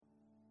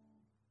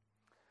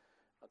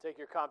Take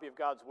your copy of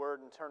God's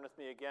Word and turn with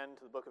me again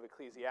to the book of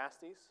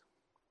Ecclesiastes.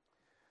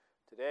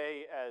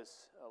 Today, as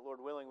Lord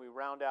willing, we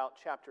round out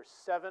chapter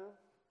 7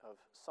 of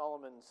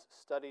Solomon's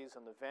studies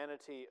on the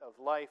vanity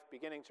of life,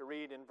 beginning to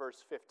read in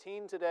verse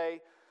 15 today,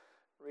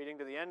 reading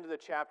to the end of the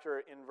chapter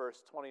in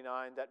verse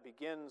 29. That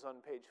begins on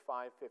page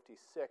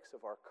 556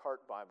 of our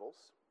Cart Bibles.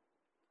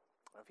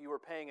 If you were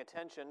paying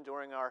attention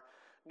during our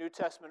New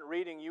Testament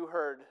reading, you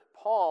heard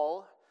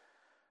Paul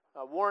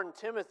warned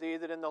Timothy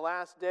that in the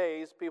last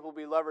days people will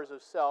be lovers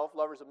of self,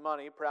 lovers of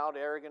money, proud,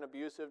 arrogant,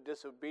 abusive,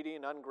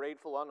 disobedient,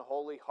 ungrateful,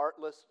 unholy,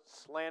 heartless,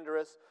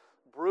 slanderous,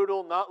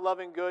 brutal, not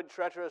loving good,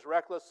 treacherous,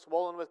 reckless,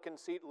 swollen with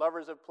conceit,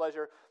 lovers of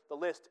pleasure. The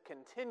list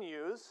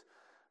continues.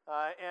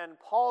 And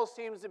Paul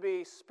seems to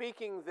be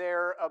speaking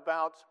there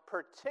about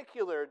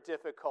particular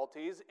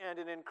difficulties and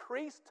an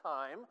increased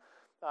time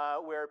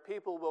where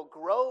people will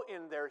grow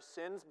in their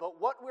sins.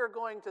 But what we're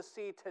going to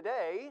see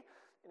today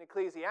in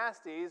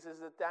Ecclesiastes is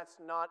that that's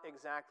not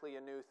exactly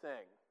a new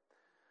thing.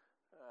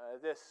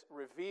 This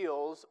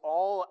reveals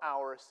all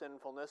our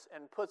sinfulness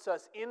and puts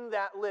us in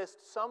that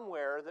list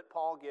somewhere that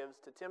Paul gives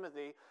to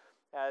Timothy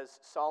as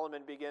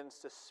Solomon begins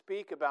to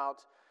speak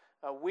about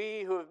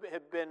we who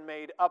have been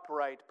made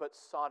upright but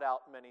sought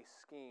out many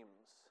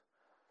schemes.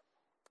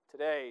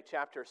 Today,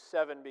 chapter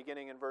 7,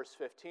 beginning in verse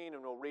 15,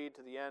 and we'll read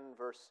to the end,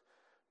 verse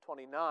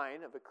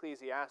 29 of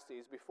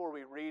Ecclesiastes. Before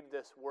we read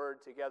this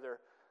word together,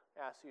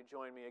 I ask you to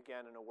join me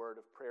again in a word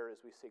of prayer as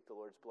we seek the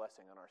Lord's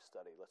blessing on our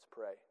study. Let's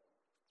pray.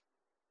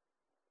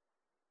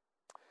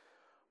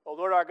 O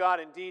Lord our God,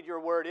 indeed your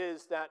word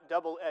is that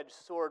double-edged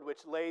sword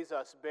which lays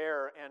us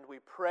bare, and we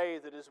pray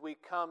that as we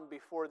come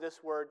before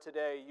this word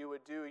today, you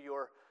would do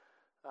your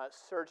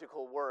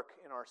surgical work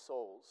in our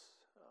souls.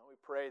 We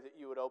pray that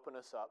you would open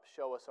us up,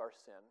 show us our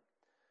sin.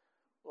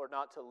 Lord,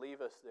 not to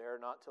leave us there,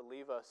 not to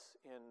leave us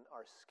in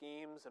our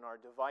schemes and our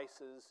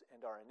devices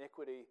and our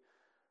iniquity,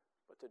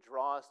 but to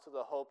draw us to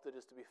the hope that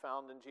is to be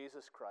found in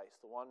Jesus Christ,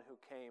 the one who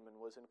came and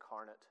was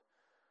incarnate,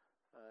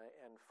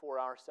 and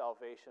for our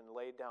salvation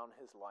laid down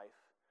his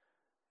life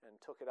and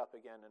took it up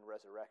again in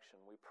resurrection.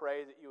 We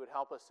pray that you would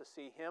help us to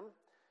see him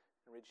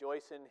and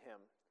rejoice in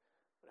him,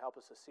 but help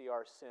us to see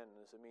our sin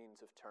as a means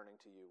of turning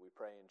to you. We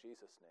pray in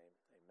Jesus' name,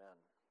 amen.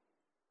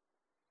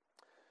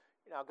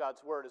 Now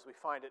God's word as we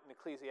find it in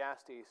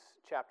Ecclesiastes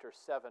chapter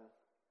 7.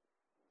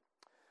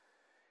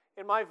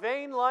 In my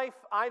vain life,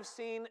 I've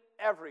seen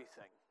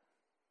everything.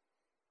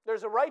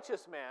 There's a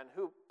righteous man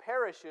who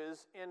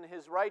perishes in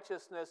his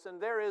righteousness,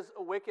 and there is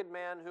a wicked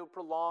man who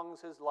prolongs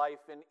his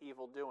life in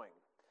evil doing.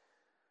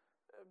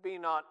 Be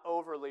not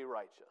overly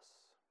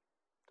righteous.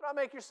 Do not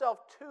make yourself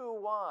too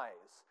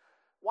wise.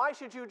 Why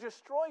should you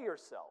destroy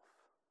yourself?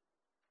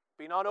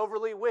 Be not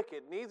overly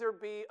wicked, neither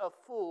be a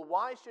fool.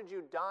 Why should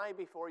you die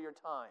before your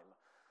time?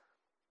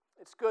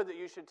 It's good that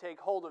you should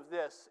take hold of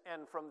this,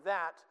 and from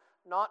that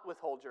not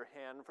withhold your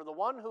hand, for the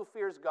one who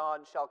fears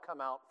God shall come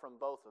out from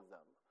both of them.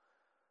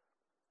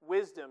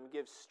 Wisdom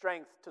gives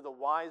strength to the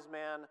wise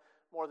man,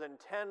 more than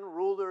 10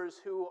 rulers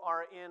who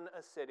are in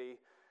a city.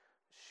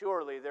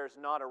 Surely there's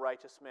not a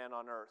righteous man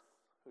on earth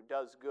who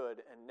does good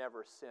and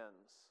never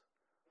sins.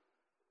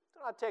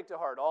 Do not take to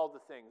heart all the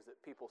things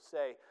that people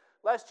say,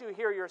 lest you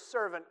hear your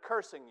servant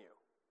cursing you.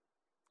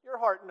 Your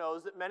heart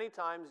knows that many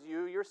times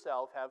you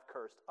yourself have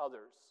cursed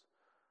others.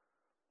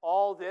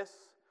 All this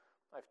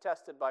I've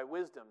tested by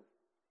wisdom.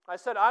 I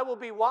said, I will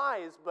be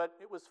wise, but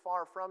it was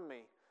far from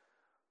me.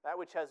 That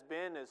which has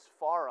been is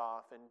far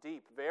off and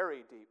deep,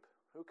 very deep.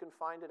 Who can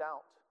find it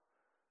out?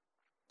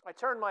 I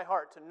turned my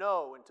heart to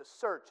know and to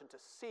search and to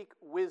seek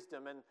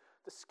wisdom and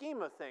the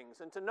scheme of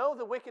things, and to know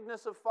the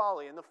wickedness of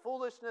folly and the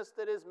foolishness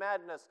that is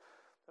madness.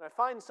 And I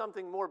find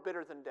something more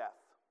bitter than death.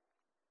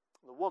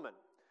 The woman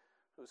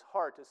whose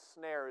heart is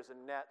snares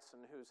and nets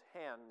and whose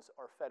hands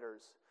are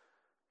fetters.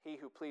 He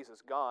who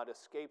pleases God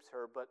escapes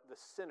her, but the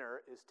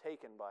sinner is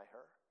taken by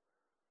her.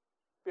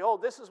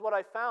 Behold, this is what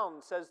I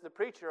found, says the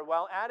preacher,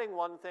 while adding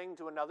one thing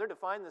to another to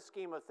find the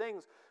scheme of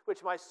things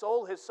which my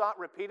soul has sought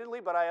repeatedly,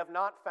 but I have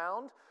not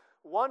found.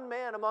 One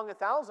man among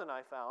 1,000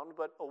 I found,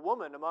 but a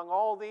woman among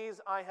all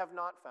these I have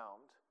not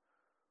found.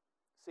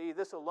 See,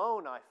 this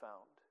alone I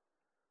found,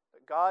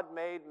 that God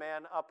made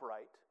man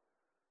upright,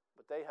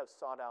 but they have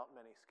sought out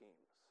many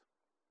schemes.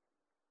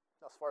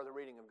 Thus far the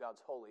reading of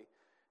God's holy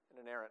and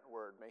inerrant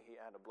word. May he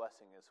add a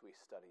blessing as we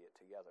study it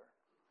together.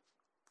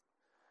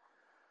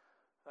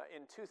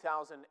 In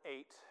 2008,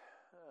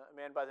 a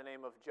man by the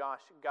name of Josh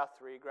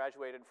Guthrie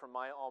graduated from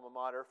my alma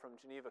mater, from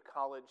Geneva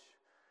College.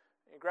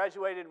 He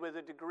graduated with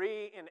a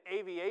degree in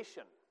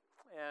aviation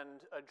and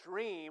a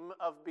dream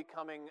of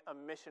becoming a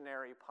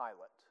missionary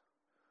pilot.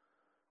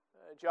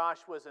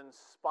 Josh was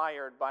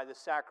inspired by the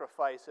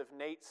sacrifice of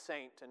Nate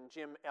Saint and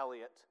Jim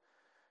Elliott,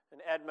 and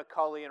Ed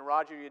McCully and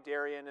Roger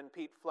Youderian and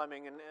Pete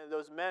Fleming, and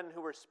those men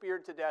who were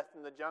speared to death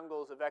in the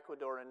jungles of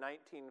Ecuador in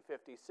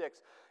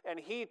 1956. And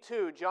he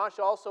too, Josh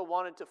also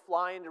wanted to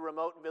fly into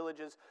remote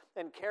villages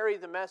and carry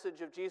the message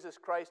of Jesus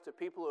Christ to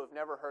people who have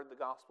never heard the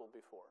gospel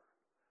before.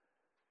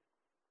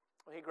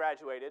 He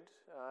graduated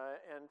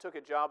and took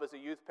a job as a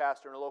youth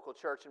pastor in a local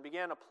church and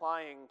began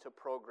applying to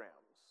programs.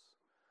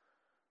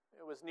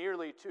 It was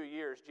nearly 2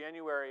 years,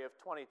 January of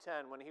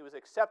 2010, when he was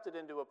accepted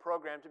into a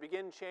program to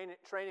begin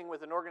training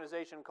with an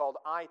organization called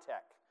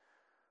iTech.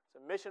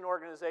 It's a mission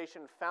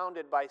organization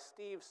founded by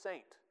Steve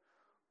Saint,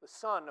 the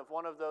son of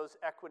one of those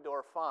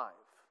Ecuador Five.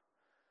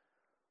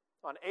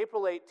 On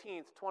April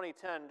 18th,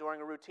 2010,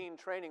 during a routine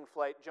training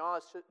flight,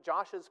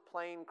 Josh's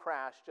plane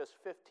crashed just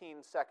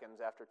 15 seconds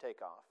after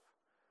takeoff.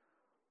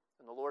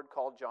 And the Lord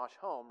called Josh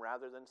home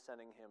rather than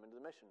sending him into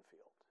the mission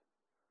field.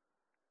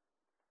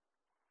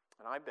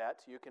 And I bet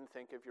you can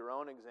think of your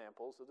own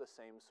examples of the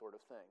same sort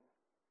of thing.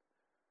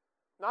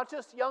 Not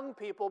just young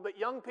people, but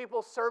young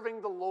people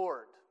serving the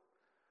Lord,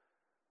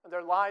 and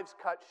their lives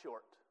cut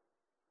short.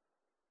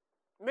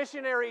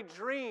 Missionary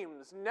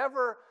dreams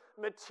never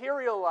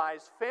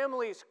materialized,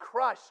 families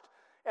crushed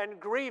and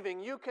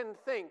grieving. You can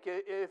think,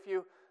 if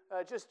you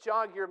just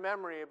jog your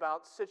memory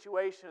about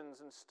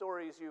situations and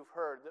stories you've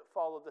heard that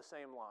follow the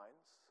same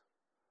lines.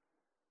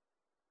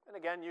 And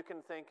again, you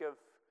can think of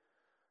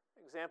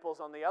examples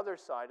on the other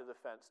side of the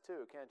fence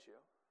too, can't you?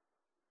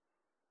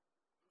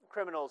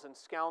 Criminals and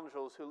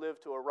scoundrels who live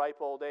to a ripe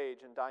old age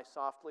and die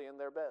softly in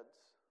their beds.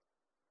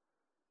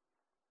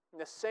 In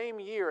the same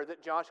year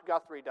that Josh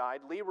Guthrie died,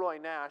 Leroy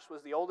Nash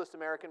was the oldest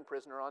American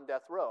prisoner on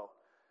death row.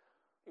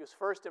 He was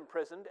first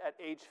imprisoned at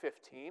age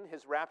 15.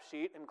 His rap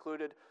sheet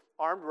included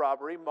armed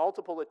robbery,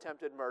 multiple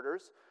attempted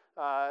murders,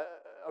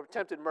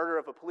 attempted murder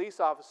of a police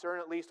officer,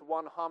 and at least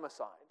one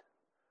homicide.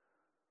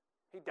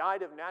 He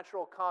died of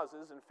natural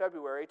causes in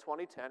February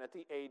 2010 at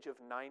the age of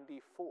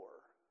 94.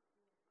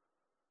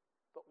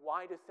 But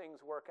why do things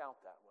work out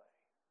that way?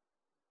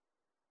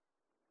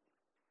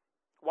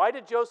 Why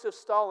did Joseph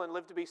Stalin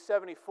live to be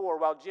 74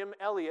 while Jim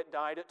Elliot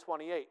died at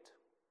 28?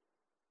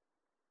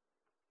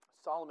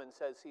 Solomon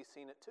says he's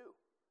seen it too.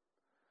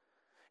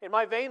 In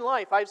my vain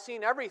life, I've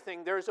seen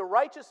everything. There's a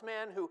righteous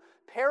man who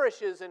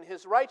perishes in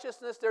his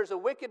righteousness. There's a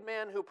wicked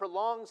man who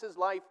prolongs his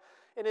life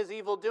in his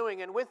evil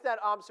doing. And with that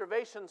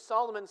observation,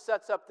 Solomon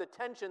sets up the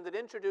tension that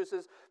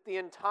introduces the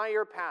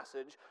entire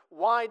passage.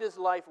 Why does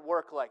life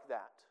work like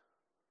that?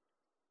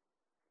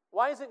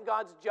 Why isn't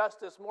God's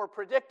justice more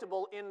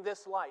predictable in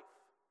this life?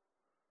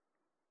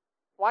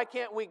 Why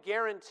can't we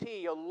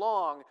guarantee a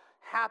long,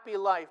 happy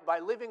life by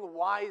living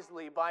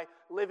wisely, by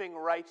living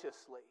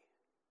righteously?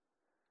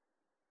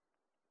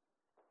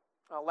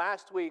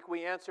 Last week,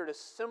 we answered a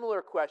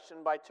similar question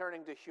by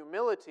turning to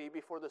humility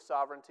before the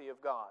sovereignty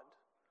of God.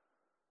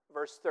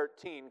 Verse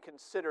 13,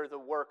 consider the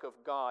work of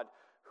God,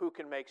 who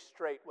can make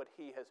straight what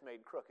he has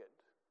made crooked.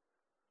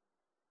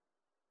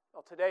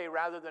 Well, today,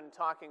 rather than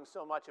talking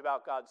so much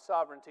about God's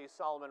sovereignty,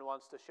 Solomon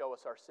wants to show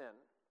us our sin.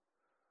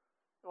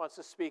 He wants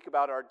to speak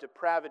about our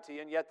depravity,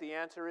 and yet the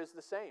answer is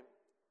the same.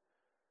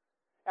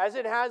 As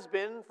it has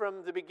been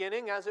from the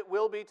beginning, as it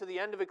will be to the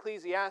end of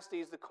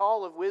Ecclesiastes, the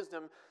call of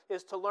wisdom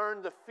is to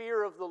learn the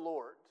fear of the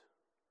Lord,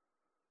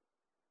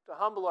 to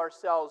humble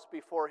ourselves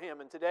before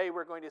him. And today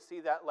we're going to see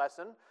that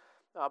lesson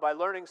by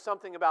learning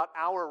something about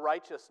our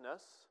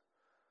righteousness,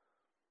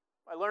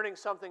 by learning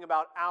something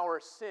about our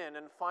sin,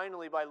 and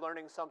finally by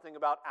learning something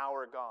about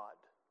our God.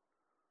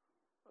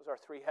 Those are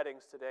three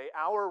headings today: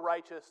 our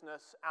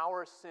righteousness,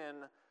 our sin,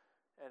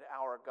 and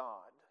our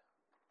God.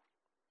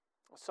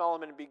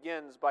 Solomon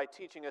begins by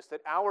teaching us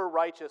that our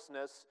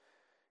righteousness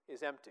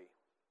is empty.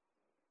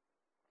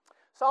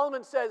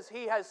 Solomon says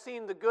he has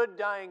seen the good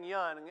dying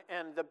young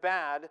and the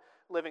bad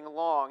living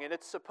long, and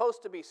it's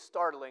supposed to be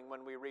startling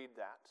when we read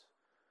that.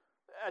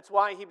 That's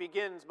why he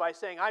begins by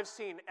saying, I've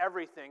seen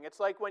everything. It's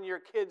like when your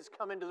kids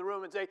come into the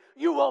room and say,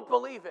 you won't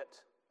believe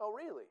it. Oh,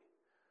 really?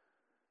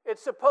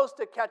 It's supposed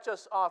to catch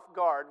us off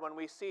guard when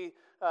we see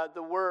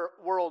the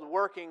world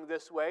working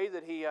this way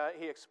that he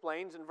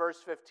explains in verse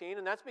 15.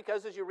 And that's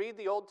because as you read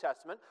the Old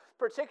Testament,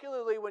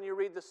 particularly when you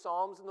read the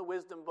Psalms and the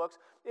wisdom books,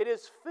 it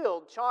is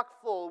filled,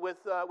 chock full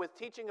with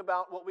teaching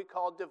about what we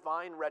call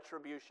divine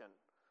retribution.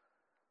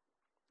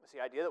 It's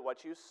the idea that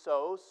what you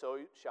sow, so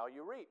shall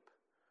you reap.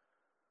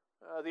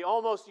 The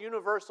almost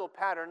universal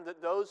pattern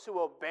that those who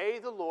obey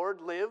the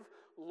Lord live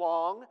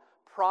long,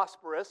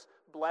 prosperous,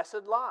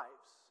 blessed lives.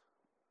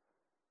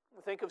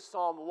 Think of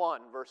Psalm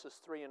 1,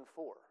 verses 3 and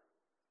 4.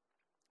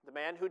 The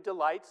man who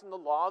delights in the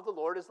law of the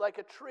Lord is like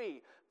a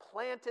tree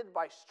planted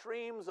by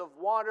streams of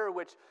water,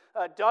 which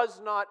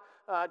does not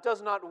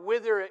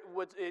wither.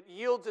 It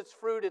yields its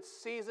fruit, its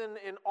season.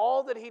 In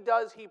all that he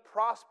does, he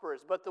prospers.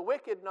 But the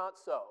wicked, not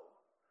so.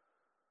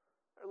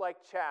 They're like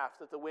chaff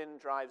that the wind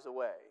drives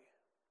away.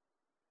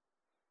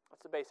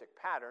 That's the basic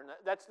pattern.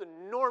 That's the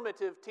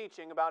normative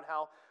teaching about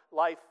how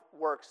life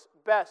works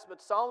best.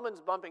 But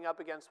Solomon's bumping up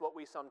against what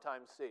we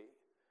sometimes see.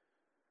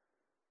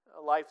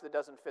 A life that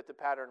doesn't fit the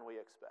pattern we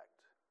expect.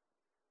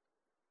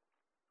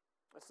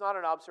 It's not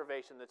an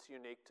observation that's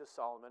unique to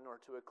Solomon or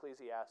to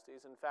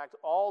Ecclesiastes. In fact,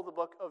 all the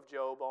book of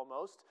Job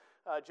almost,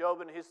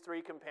 Job and his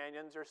three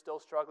companions are still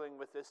struggling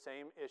with this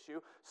same issue.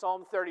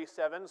 Psalm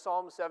 37,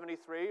 Psalm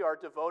 73 are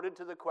devoted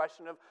to the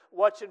question of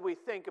what should we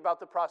think about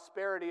the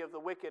prosperity of the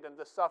wicked and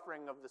the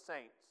suffering of the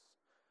saints.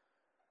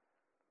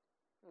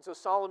 And so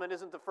Solomon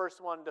isn't the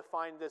first one to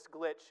find this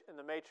glitch in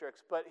the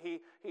matrix, but he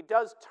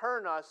does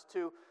turn us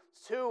to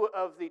two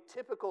of the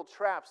typical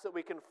traps that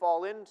we can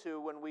fall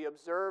into when we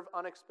observe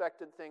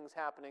unexpected things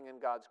happening in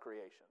God's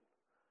creation.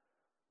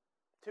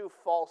 Two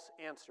false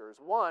answers.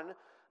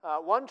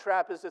 One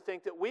trap is to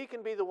think that we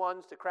can be the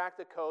ones to crack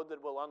the code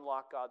that will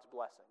unlock God's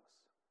blessings.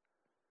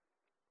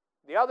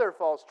 The other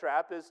false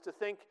trap is to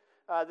think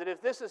that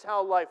if this is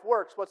how life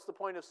works, what's the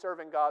point of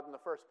serving God in the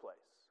first place?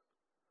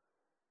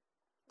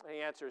 And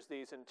he answers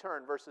these in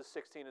turn, verses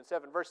 16 and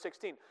 7. Verse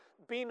 16,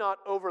 be not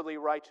overly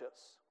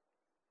righteous.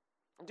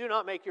 Do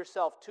not make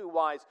yourself too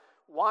wise.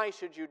 Why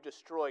should you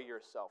destroy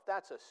yourself?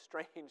 That's a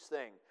strange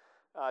thing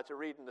to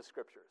read in the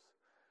Scriptures.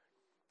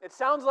 It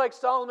sounds like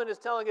Solomon is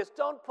telling us,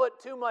 don't put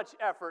too much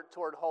effort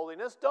toward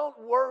holiness. Don't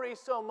worry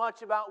so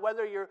much about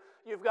whether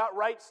you've got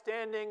right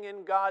standing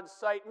in God's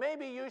sight.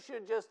 Maybe you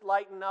should just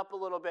lighten up a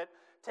little bit.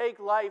 Take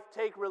life,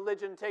 take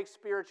religion, take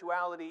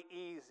spirituality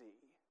easy.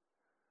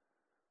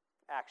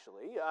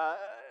 Actually,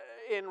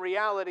 in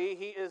reality,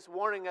 he is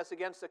warning us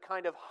against a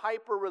kind of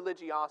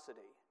hyper-religiosity,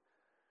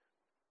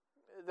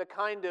 the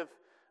kind of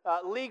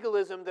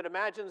legalism that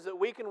imagines that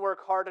we can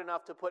work hard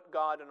enough to put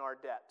God in our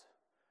debt.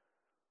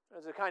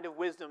 There's a kind of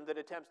wisdom that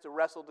attempts to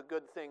wrestle the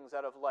good things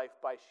out of life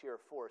by sheer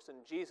force.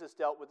 And Jesus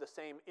dealt with the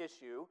same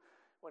issue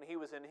when he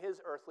was in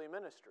his earthly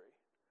ministry.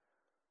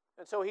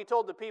 And so he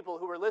told the people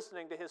who were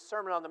listening to his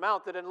Sermon on the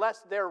Mount that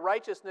unless their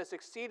righteousness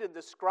exceeded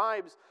the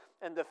scribes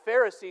and the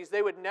Pharisees,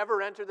 they would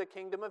never enter the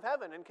kingdom of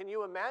heaven. And can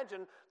you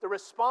imagine the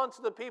response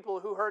of the people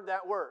who heard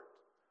that word?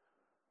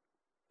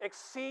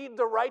 Exceed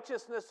the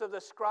righteousness of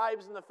the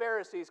scribes and the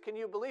Pharisees. Can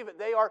you believe it?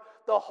 They are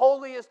the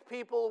holiest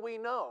people we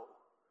know.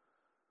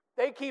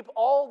 They keep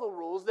all the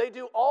rules. They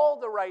do all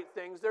the right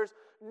things. There's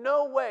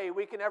no way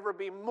we can ever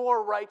be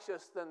more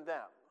righteous than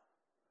them.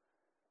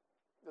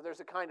 But there's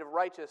a kind of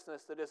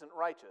righteousness that isn't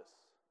righteous.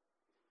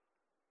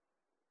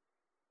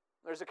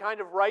 There's a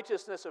kind of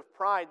righteousness of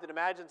pride that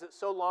imagines that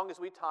so long as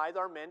we tithe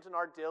our mint and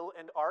our dill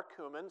and our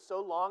cumin,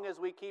 so long as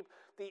we keep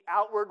the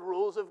outward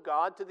rules of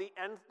God to the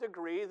nth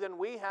degree, then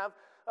we have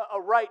a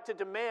right to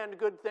demand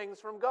good things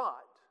from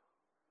God.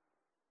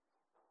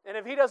 And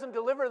if he doesn't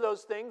deliver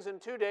those things in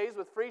 2 days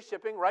with free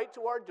shipping right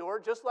to our door,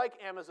 just like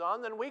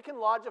Amazon, then we can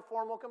lodge a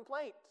formal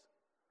complaint.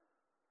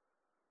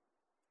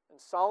 And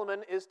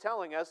Solomon is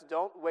telling us,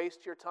 don't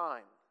waste your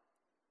time.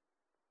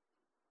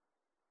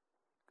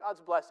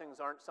 God's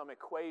blessings aren't some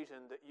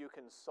equation that you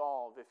can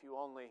solve if you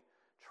only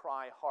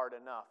try hard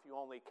enough, you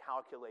only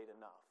calculate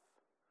enough.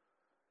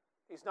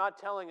 He's not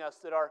telling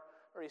us that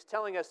he's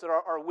telling us that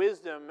our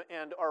wisdom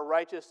and our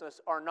righteousness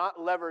are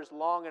not levers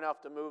long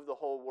enough to move the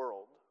whole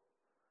world.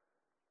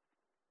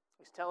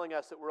 He's telling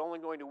us that we're only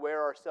going to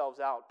wear ourselves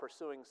out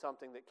pursuing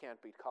something that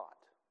can't be caught.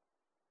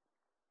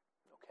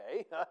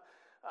 Okay,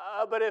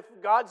 but if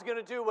God's going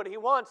to do what he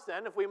wants,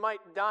 then if we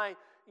might die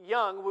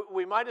young,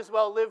 we might as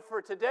well live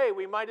for today.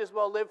 We might as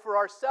well live for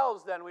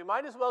ourselves then. We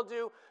might as well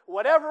do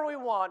whatever we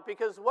want,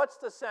 because what's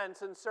the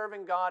sense in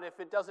serving God if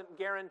it doesn't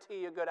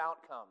guarantee a good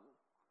outcome?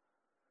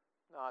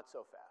 Not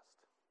so fast.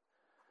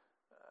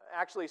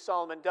 Actually,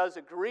 Solomon does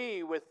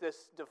agree with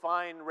this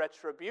divine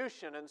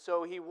retribution, and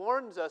so he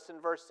warns us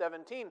in verse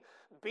 17,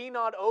 be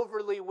not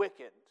overly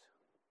wicked,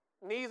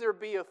 neither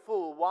be a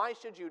fool. Why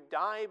should you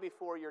die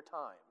before your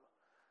time?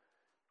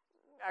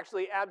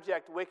 Actually,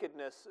 abject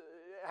wickedness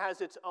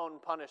has its own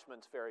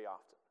punishments very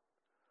often.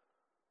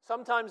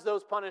 Sometimes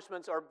those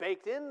punishments are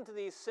baked into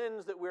these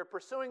sins that we're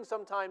pursuing.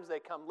 Sometimes they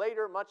come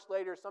later, much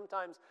later.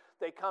 Sometimes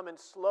they come in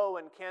slow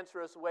and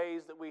cancerous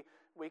ways that we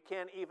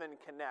can't even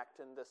connect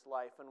in this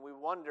life. And we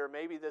wonder,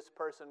 maybe this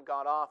person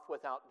got off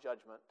without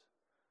judgment.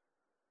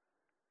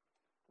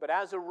 But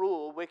as a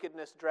rule,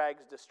 wickedness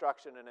drags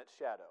destruction in its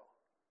shadow.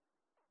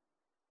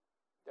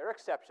 There are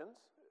exceptions,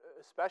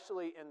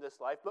 especially in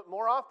this life, but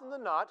more often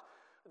than not,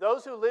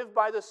 those who live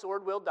by the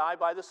sword will die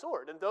by the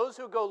sword, and those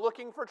who go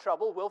looking for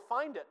trouble will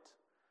find it.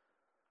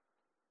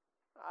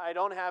 I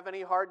don't have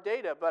any hard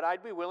data, but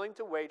I'd be willing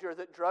to wager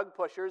that drug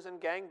pushers and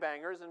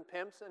gangbangers and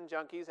pimps and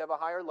junkies have a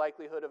higher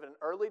likelihood of an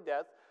early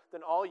death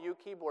than all you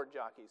keyboard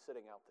jockeys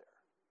sitting out there.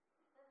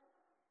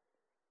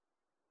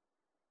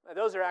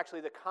 Now, those are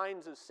actually the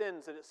kinds of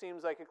sins that it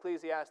seems like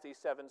Ecclesiastes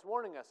 7 is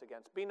warning us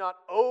against. Be not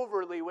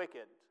overly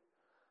wicked.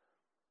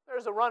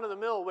 There's a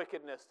run-of-the-mill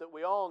wickedness that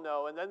we all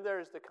know, and then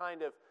there's the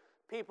kind of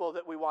people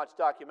that we watch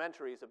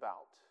documentaries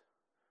about.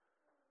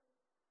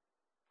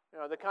 You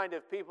know, the kind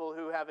of people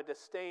who have a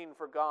disdain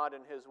for God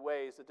and his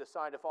ways that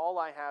decide if all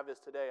I have is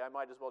today, I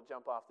might as well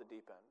jump off the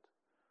deep end.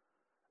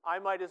 I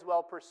might as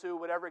well pursue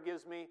whatever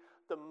gives me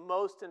the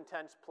most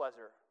intense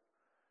pleasure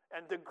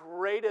and the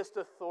greatest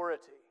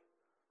authority.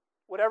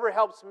 Whatever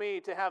helps me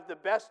to have the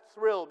best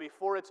thrill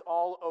before it's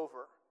all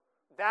over.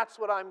 That's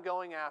what I'm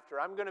going after.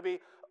 I'm going to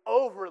be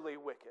overly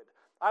wicked.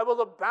 I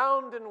will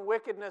abound in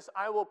wickedness.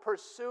 I will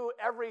pursue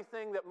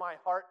everything that my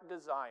heart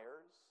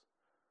desires.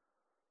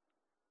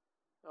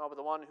 No, but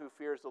the one who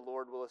fears the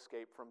Lord will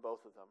escape from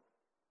both of them.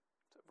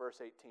 That's what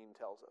verse 18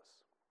 tells us.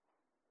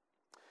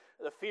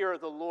 The fear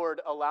of the Lord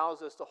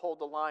allows us to hold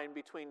the line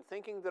between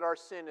thinking that our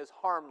sin is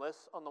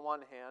harmless on the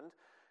one hand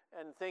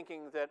and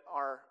thinking that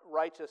our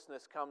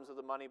righteousness comes with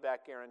a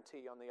money-back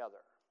guarantee on the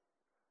other.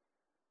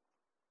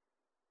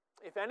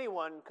 If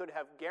anyone could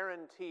have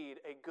guaranteed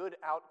a good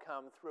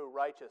outcome through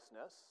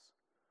righteousness,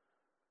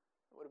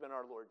 it would have been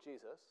our Lord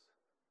Jesus.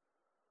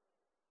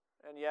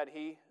 And yet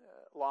he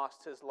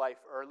lost his life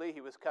early.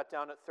 He was cut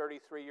down at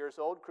 33 years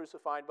old,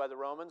 crucified by the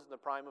Romans in the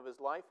prime of his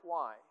life.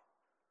 Why?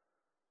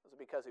 Was it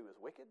because he was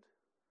wicked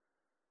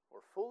or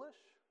foolish?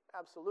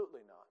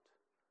 Absolutely not.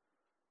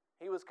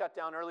 He was cut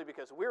down early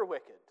because we're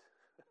wicked,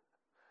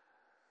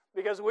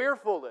 because we're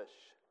foolish.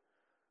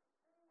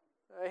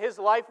 His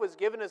life was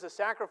given as a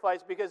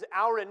sacrifice because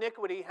our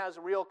iniquity has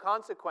real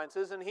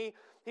consequences, and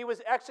he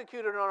was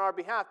executed on our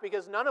behalf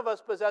because none of us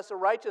possess a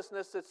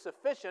righteousness that's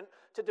sufficient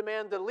to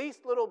demand the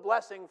least little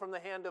blessing from the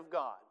hand of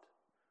God.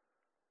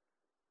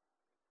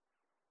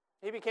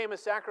 He became a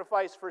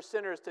sacrifice for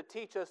sinners to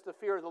teach us the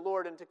fear of the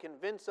Lord and to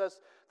convince us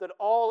that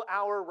all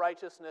our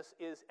righteousness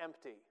is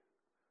empty.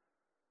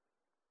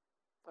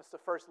 That's the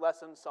first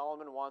lesson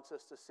Solomon wants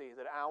us to see,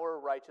 that our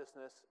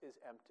righteousness is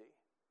empty.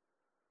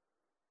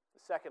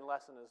 The second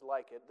lesson is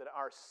like it, that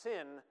our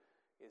sin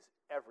is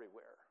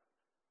everywhere.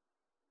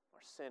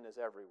 Our sin is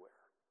everywhere.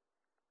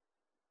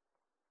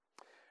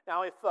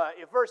 Now, if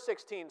verse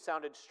 16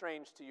 sounded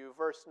strange to you,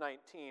 verse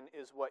 19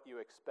 is what you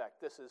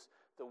expect. This is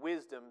the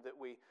wisdom that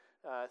we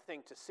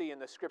think to see in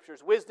the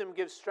Scriptures. Wisdom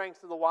gives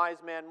strength to the wise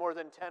man more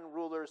than 10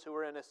 rulers who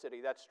are in a city.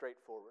 That's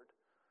straightforward.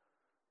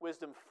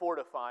 Wisdom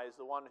fortifies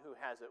the one who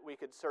has it. We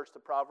could search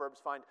the Proverbs,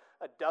 find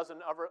a dozen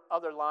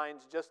other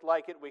lines just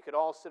like it. We could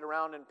all sit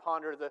around and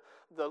ponder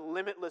the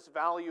limitless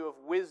value of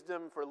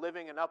wisdom for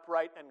living an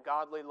upright and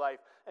godly life.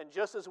 And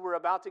just as we're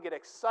about to get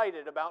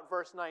excited about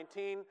verse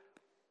 19,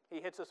 he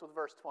hits us with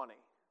verse 20.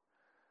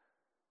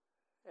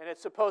 And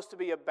it's supposed to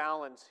be a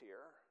balance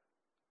here.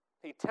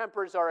 He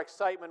tempers our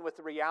excitement with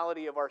the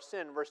reality of our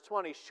sin. Verse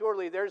 20,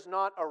 surely there's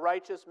not a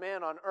righteous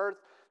man on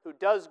earth who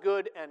does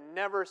good and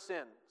never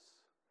sins.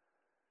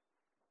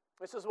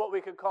 This is what we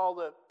could call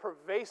the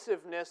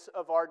pervasiveness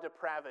of our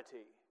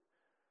depravity.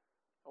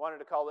 I wanted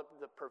to call it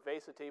the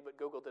pervasity, but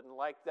Google didn't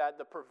like that.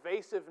 The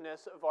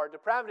pervasiveness of our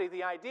depravity.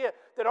 The idea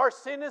that our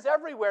sin is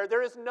everywhere.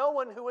 There is no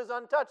one who is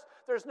untouched.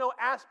 There's no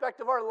aspect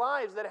of our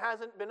lives that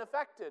hasn't been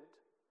affected.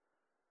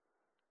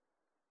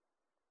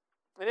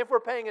 And if we're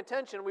paying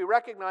attention, we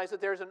recognize that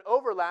there's an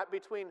overlap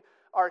between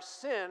our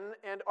sin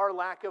and our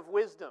lack of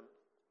wisdom.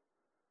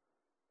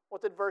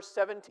 What did verse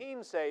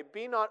 17 say?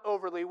 Be not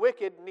overly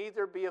wicked,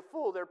 neither be a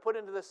fool. They're put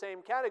into the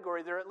same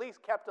category. They're at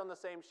least kept on the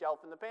same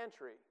shelf in the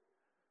pantry.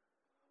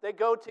 They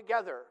go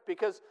together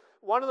because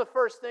one of the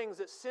first things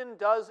that sin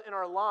does in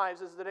our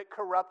lives is that it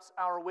corrupts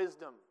our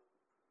wisdom.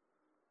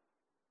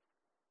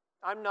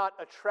 I'm not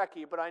a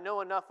Trekkie, but I know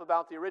enough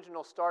about the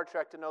original Star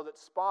Trek to know that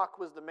Spock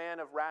was the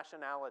man of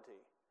rationality.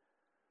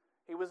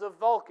 He was a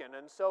Vulcan,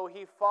 and so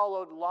he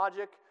followed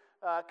logic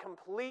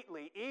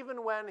completely,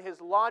 even when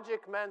his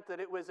logic meant that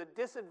it was a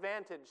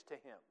disadvantage to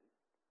him.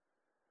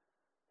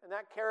 And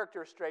that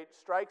character trait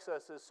strikes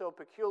us as so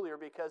peculiar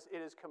because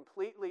it is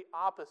completely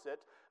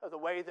opposite of the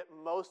way that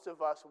most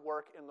of us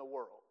work in the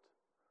world.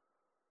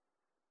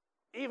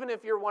 Even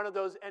if you're one of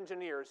those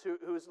engineers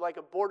who's like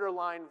a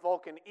borderline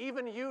Vulcan,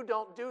 even you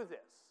don't do this.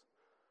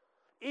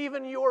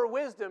 Even your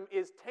wisdom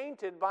is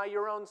tainted by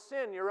your own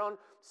sin, your own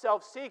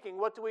self-seeking.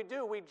 What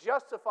do? We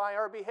justify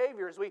our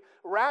behaviors. We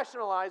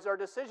rationalize our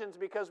decisions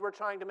because we're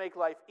trying to make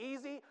life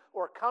easy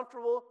or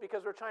comfortable,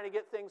 because we're trying to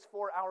get things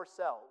for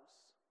ourselves.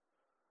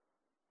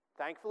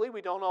 Thankfully, we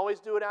don't always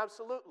do it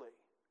absolutely.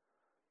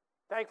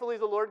 Thankfully,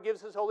 the Lord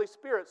gives His Holy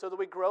Spirit so that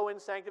we grow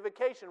in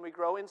sanctification, we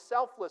grow in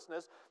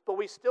selflessness, but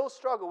we still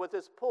struggle with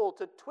this pull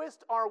to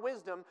twist our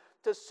wisdom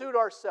to suit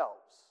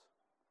ourselves.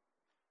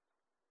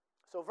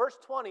 So verse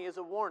 20 is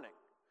a warning.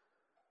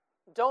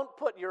 Don't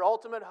put your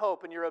ultimate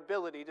hope in your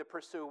ability to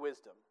pursue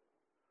wisdom.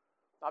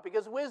 Not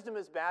because wisdom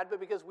is bad,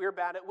 but because we're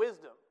bad at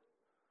wisdom.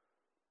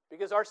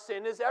 Because our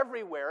sin is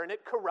everywhere and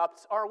it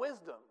corrupts our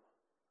wisdom.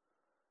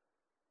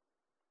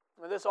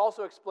 And this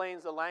also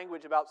explains the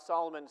language about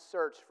Solomon's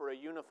search for a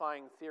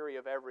unifying theory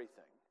of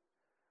everything.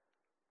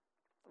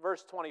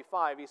 Verse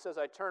 25, he says,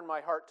 I turn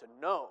my heart to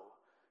know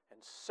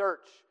and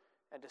search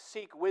and to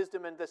seek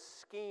wisdom in the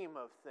scheme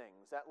of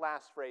things. That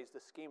last phrase, the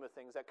scheme of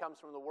things, that comes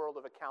from the world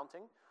of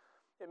accounting.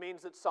 It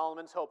means that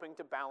Solomon's hoping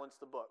to balance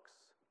the books.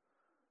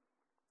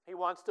 He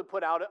wants to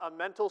put out a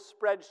mental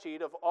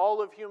spreadsheet of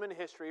all of human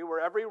history where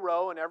every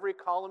row and every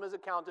column is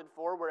accounted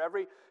for, where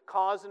every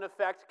cause and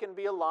effect can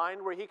be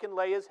aligned, where he can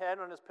lay his head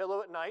on his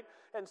pillow at night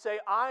and say,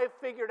 I've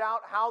figured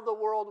out how the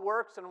world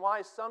works and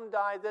why some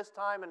die this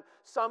time and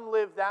some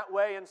live that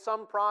way and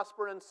some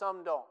prosper and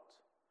some don't.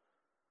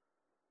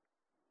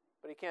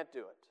 But he can't do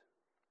it.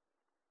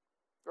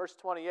 Verse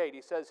 28,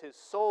 he says his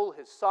soul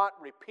has sought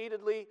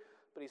repeatedly,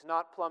 but he's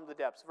not plumbed the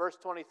depths. Verse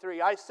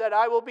 23, I said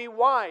I will be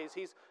wise.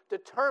 He's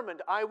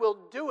determined, I will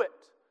do it.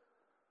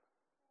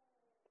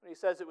 But he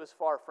says it was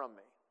far from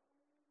me.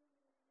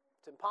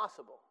 It's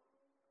impossible.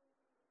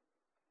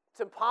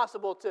 It's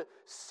impossible to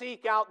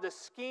seek out the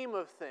scheme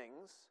of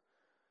things.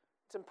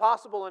 It's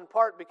impossible in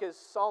part because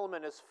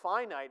Solomon is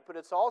finite, but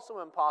it's also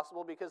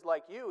impossible because,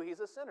 like you, he's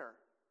a sinner.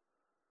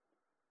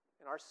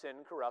 And our sin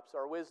corrupts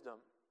our wisdom.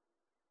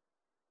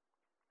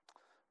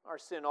 Our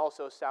sin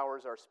also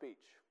sours our speech.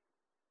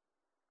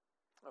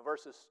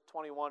 Verses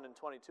 21 and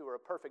 22 are a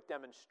perfect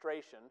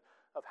demonstration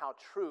of how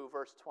true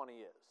verse 20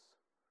 is.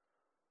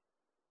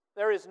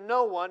 There is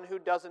no one who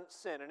doesn't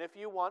sin, and if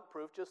you want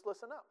proof, just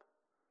listen up.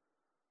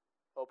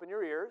 Open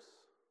your ears,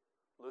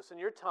 loosen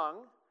your tongue.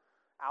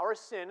 Our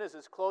sin is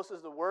as close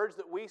as the words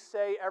that we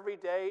say every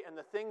day and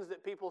the things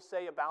that people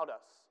say about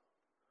us.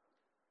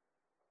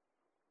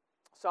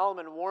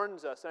 Solomon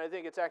warns us, and I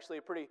think it's actually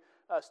a pretty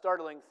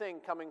startling thing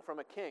coming from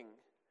a king.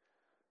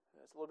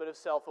 It's a little bit of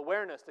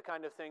self-awareness, the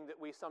kind of thing that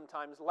we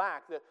sometimes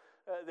lack.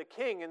 The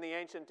king in the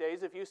ancient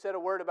days, if you said a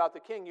word about the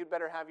king, you'd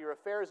better have your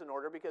affairs in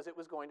order because it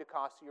was going to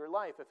cost you your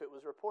life if it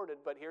was reported.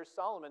 But here's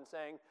Solomon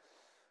saying,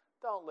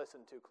 don't listen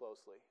too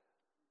closely.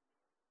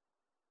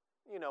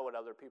 You know what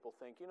other people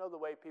think. You know the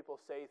way people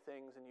say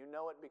things, and you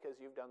know it because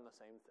you've done the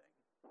same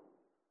thing.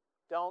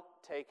 Don't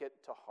take it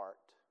to heart.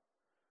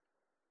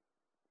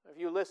 If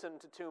you listen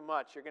to too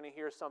much, you're going to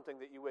hear something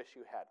that you wish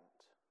you hadn't.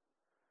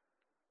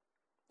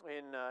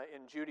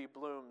 In Judy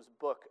Blume's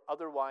book,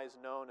 otherwise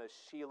known as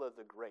Sheila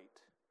the Great,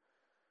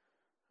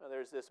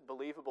 there's this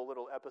believable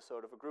little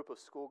episode of a group of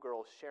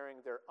schoolgirls sharing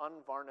their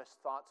unvarnished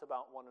thoughts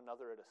about one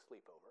another at a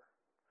sleepover.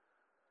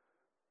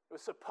 It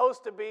was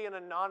supposed to be an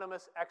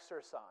anonymous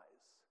exercise.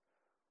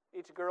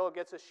 Each girl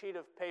gets a sheet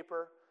of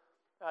paper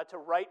to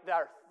write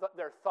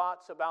their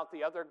thoughts about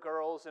the other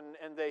girls,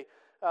 and they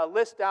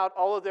list out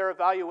all of their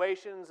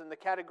evaluations in the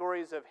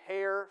categories of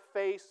hair,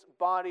 face,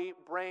 body,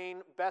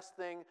 brain, best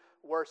thing,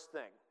 worst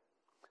thing.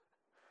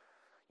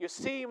 You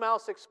see,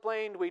 Mouse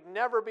explained, we'd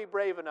never be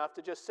brave enough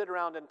to just sit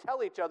around and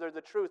tell each other the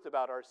truth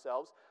about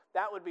ourselves.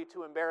 That would be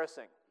too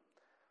embarrassing.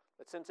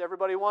 But since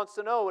everybody wants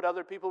to know what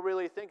other people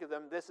really think of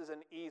them, this is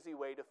an easy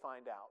way to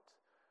find out.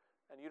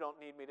 And you don't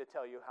need me to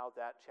tell you how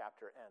that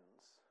chapter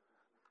ends.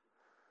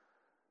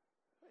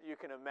 You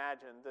can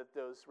imagine that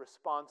those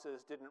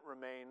responses didn't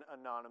remain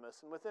anonymous.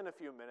 And within a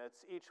few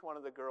minutes, each one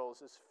of the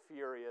girls is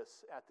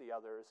furious at the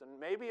others. And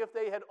maybe if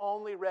they had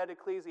only read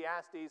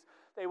Ecclesiastes,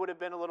 they would have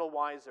been a little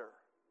wiser.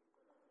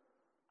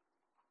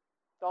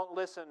 Don't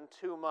listen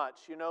too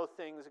much. You know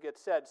things get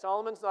said.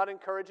 Solomon's not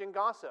encouraging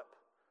gossip.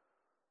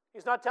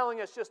 He's not telling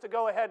us just to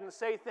go ahead and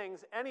say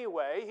things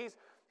anyway.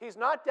 He's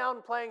not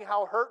downplaying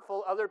how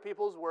hurtful other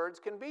people's words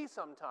can be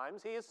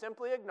sometimes. He is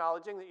simply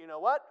acknowledging that, you know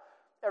what?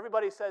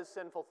 Everybody says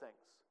sinful things.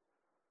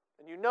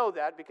 And you know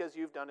that because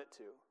you've done it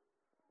too.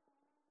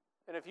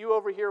 And if you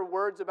overhear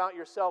words about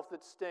yourself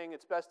that sting,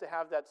 it's best to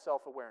have that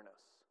self-awareness.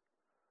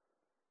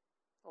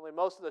 Only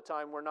most of the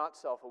time we're not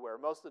self-aware.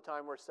 Most of the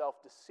time we're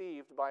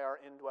self-deceived by our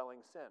indwelling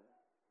sin.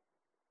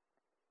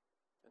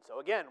 And so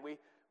again, we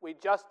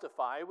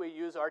justify, we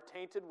use our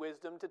tainted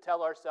wisdom to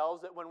tell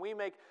ourselves that when we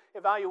make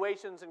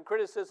evaluations and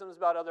criticisms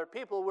about other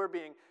people, we're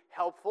being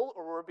helpful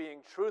or we're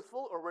being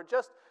truthful or we're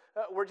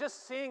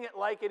just seeing it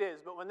like it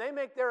is. But when they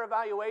make their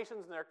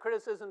evaluations and their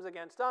criticisms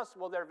against us,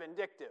 well, they're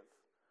vindictive.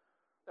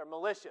 They're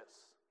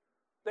malicious.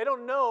 They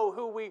don't know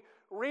who we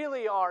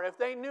really are. If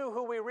they knew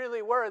who we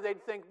really were,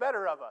 they'd think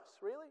better of us.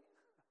 Really?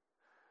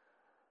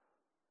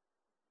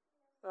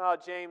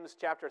 James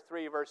chapter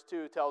 3, verse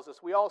 2 tells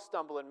us, we all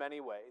stumble in many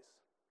ways.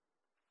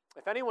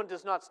 If anyone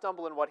does not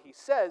stumble in what he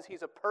says,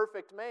 he's a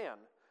perfect man,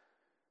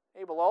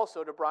 able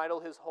also to bridle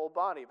his whole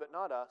body, but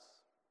not us.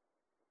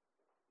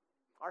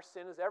 Our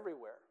sin is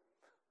everywhere.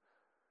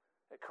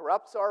 It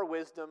corrupts our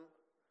wisdom.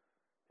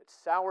 It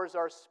sours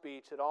our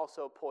speech. It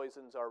also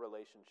poisons our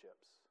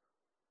relationships.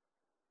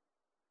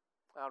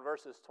 Now in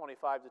verses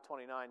 25 to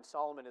 29,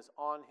 Solomon is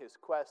on his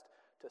quest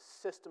to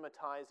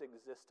systematize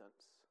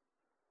existence.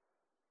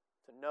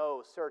 To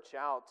know, search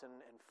out, and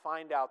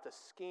find out the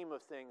scheme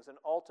of things, and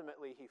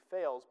ultimately he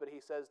fails, but he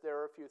says there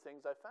are a few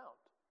things I found.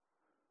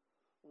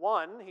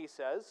 One, he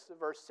says,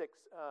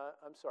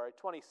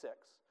 26.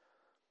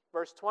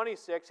 Verse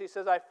 26, he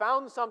says, I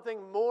found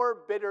something more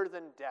bitter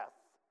than death.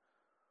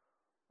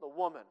 The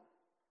woman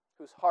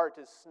whose heart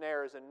is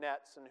snares and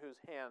nets and whose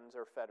hands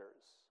are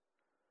fetters.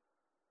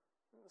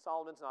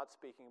 Solomon's not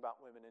speaking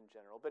about women in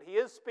general, but he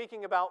is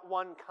speaking about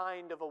one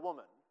kind of a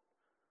woman.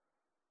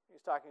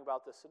 He's talking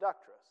about the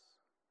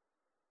seductress.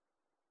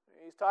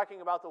 He's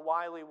talking about the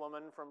wily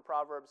woman from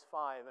Proverbs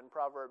 5 and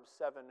Proverbs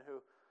 7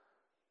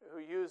 who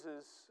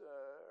uses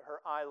her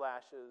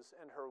eyelashes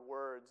and her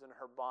words and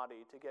her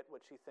body to get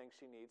what she thinks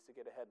she needs to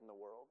get ahead in the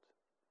world.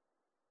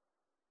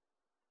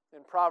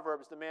 In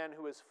Proverbs, the man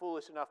who is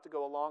foolish enough to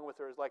go along with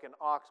her is like an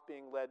ox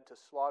being led to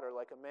slaughter,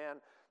 like a man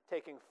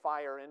taking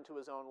fire into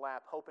his own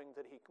lap, hoping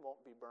that he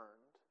won't be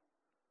burned.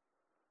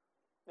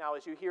 Now,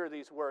 as you hear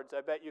these words, I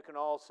bet you can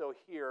also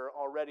hear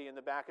already in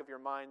the back of your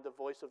mind the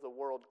voice of the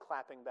world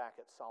clapping back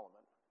at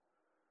Solomon.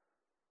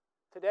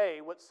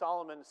 Today, what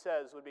Solomon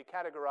says would be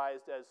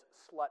categorized as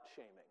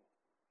slut-shaming.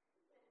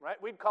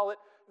 Right? We'd call it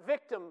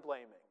victim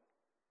blaming.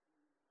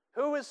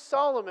 Who is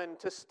Solomon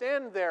to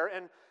stand there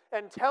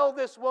and tell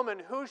this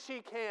woman who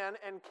she can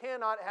and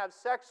cannot have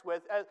sex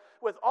with.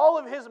 With all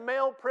of his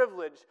male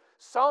privilege,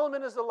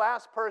 Solomon is the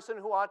last person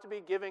who ought to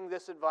be giving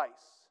this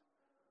advice.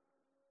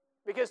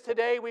 Because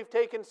today we've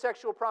taken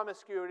sexual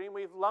promiscuity and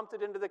we've lumped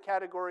it into the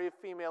category of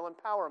female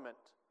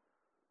empowerment.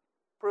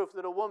 Proof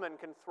that a woman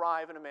can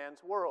thrive in a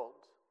man's world.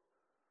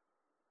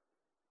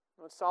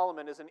 But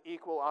Solomon is an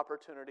equal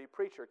opportunity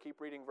preacher. Keep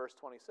reading verse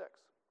 26.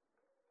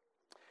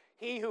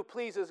 He who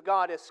pleases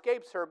God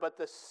escapes her, but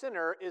the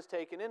sinner is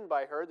taken in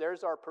by her.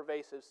 There's our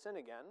pervasive sin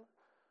again.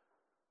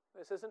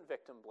 This isn't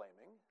victim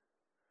blaming.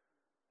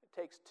 It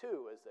takes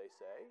two, as they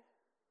say.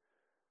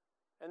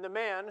 And the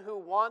man who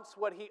wants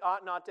what he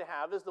ought not to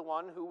have is the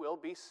one who will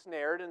be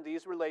snared in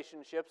these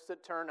relationships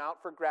that turn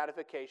out for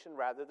gratification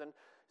rather than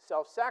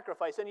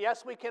self-sacrifice. And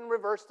yes, we can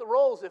reverse the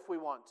roles if we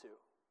want to.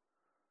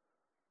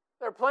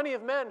 There are plenty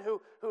of men who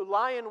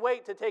lie in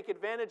wait to take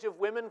advantage of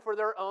women for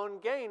their own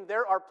gain.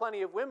 There are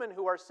plenty of women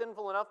who are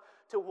sinful enough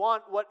to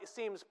want what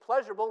seems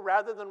pleasurable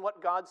rather than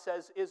what God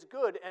says is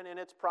good and in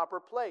its proper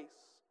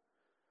place.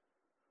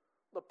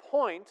 The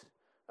point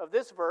of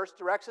this verse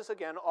directs us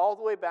again all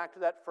the way back to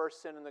that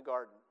first sin in the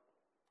garden.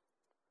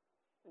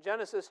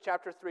 Genesis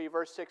chapter 3,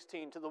 verse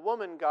 16, to the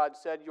woman God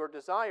said, your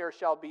desire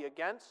shall be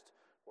against,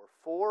 or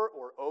for,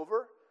 or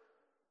over.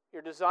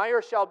 Your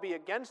desire shall be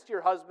against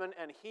your husband,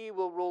 and he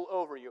will rule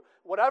over you.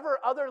 Whatever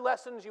other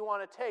lessons you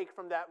want to take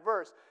from that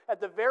verse, at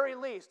the very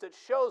least, it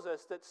shows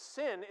us that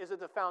sin is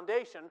at the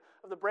foundation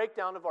of the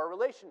breakdown of our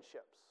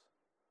relationships.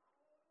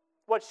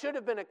 What should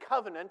have been a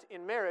covenant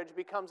in marriage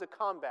becomes a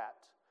combat.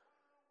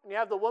 And you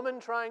have the woman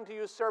trying to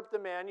usurp the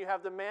man. You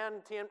have the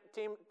man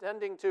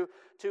tending to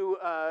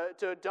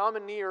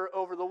domineer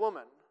over the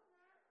woman.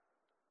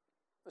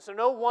 So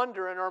no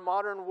wonder in our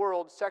modern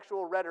world,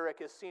 sexual rhetoric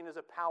is seen as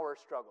a power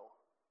struggle.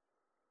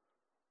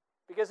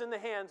 Because in the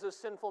hands of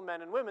sinful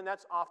men and women,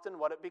 that's often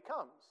what it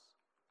becomes.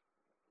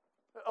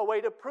 A way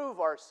to prove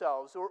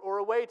ourselves or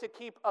a way to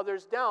keep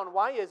others down.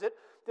 Why is it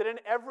that in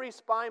every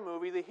spy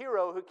movie, the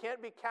hero who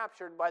can't be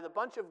captured by the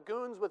bunch of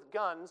goons with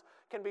guns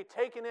can be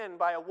taken in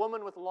by a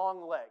woman with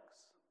long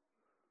legs?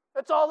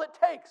 That's all it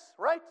takes,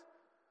 right?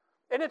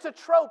 And it's a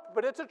trope,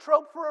 but it's a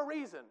trope for a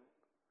reason.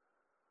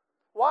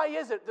 Why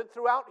is it that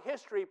throughout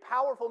history,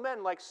 powerful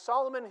men like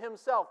Solomon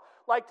himself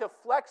like to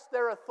flex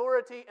their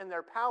authority and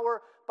their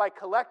power by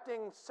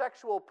collecting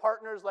sexual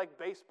partners like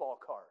baseball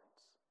cards?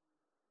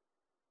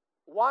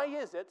 Why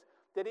is it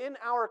that in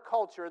our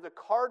culture, the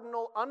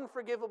cardinal,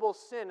 unforgivable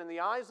sin in the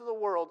eyes of the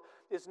world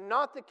is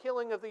not the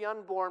killing of the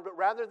unborn, but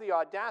rather the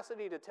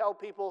audacity to tell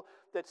people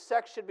that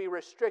sex should be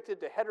restricted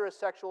to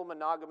heterosexual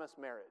monogamous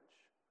marriage?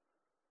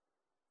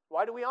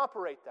 Why do we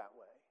operate that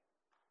way?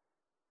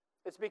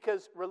 It's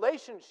because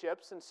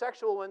relationships, and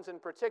sexual ones in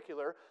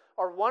particular,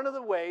 are one of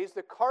the ways,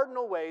 the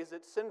cardinal ways,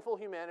 that sinful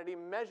humanity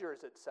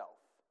measures itself.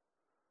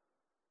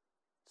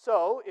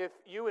 So, if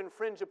you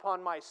infringe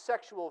upon my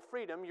sexual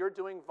freedom, you're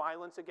doing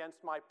violence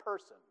against my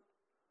person.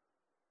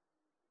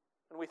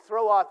 And we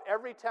throw off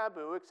every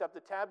taboo except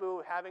the taboo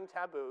of having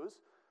taboos,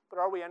 but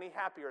are we any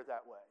happier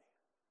that way?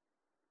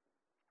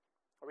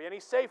 Are we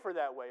any safer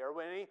that way? Are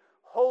we any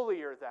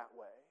holier that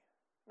way?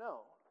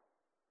 No.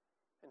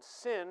 And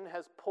sin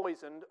has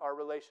poisoned our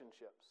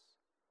relationships.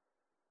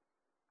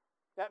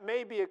 That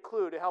may be a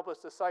clue to help us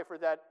decipher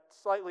that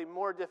slightly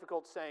more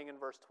difficult saying in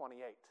verse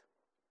 28.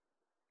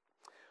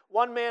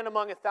 One man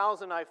among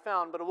 1,000 I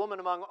found, but a woman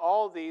among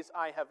all these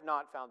I have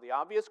not found. The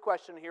obvious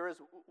question here is,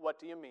 what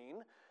do you mean?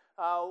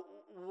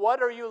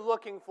 What are you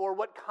looking for?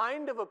 What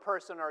kind of a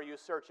person are you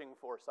searching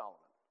for, Solomon?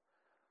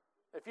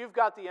 If you've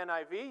got the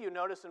NIV, you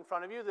notice in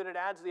front of you that it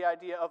adds the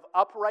idea of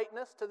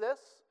uprightness to this,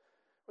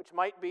 which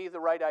might be the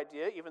right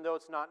idea, even though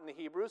it's not in the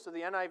Hebrew. So the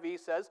NIV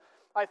says,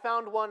 I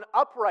found one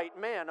upright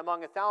man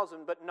among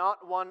 1,000, but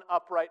not one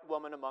upright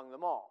woman among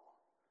them all.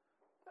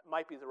 That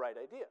might be the right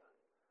idea.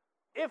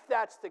 If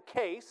that's the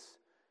case,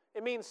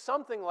 it means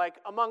something like,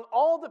 among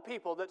all the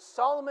people that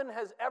Solomon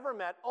has ever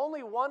met,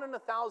 only 1 in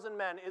 1,000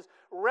 men is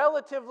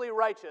relatively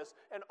righteous,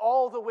 and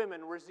all the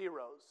women were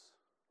zeros.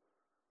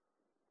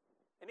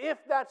 And if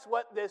that's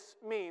what this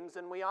means,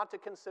 then we ought to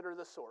consider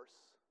the source.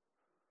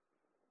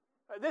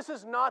 This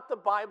is not the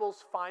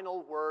Bible's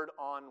final word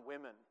on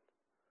women.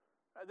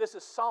 This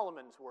is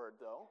Solomon's word,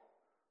 though.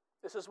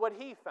 This is what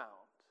he found.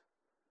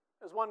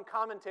 As one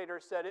commentator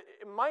said, it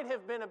might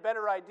have been a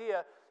better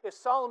idea if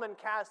Solomon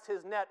cast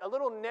his net a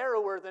little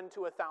narrower than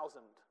to 1,000.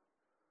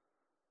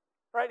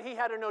 Right? He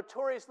had a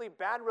notoriously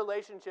bad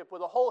relationship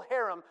with a whole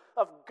harem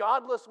of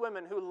godless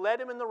women who led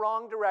him in the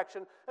wrong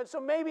direction, and so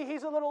maybe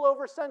he's a little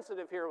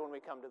oversensitive here when we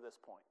come to this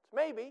point.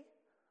 Maybe.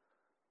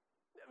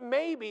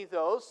 Maybe,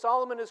 though,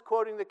 Solomon is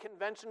quoting the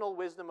conventional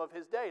wisdom of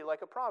his day,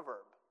 like a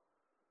proverb.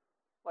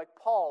 Like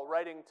Paul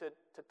writing to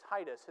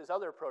Titus, his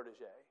other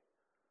protege.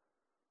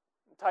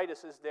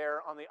 Titus is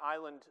there on the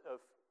island of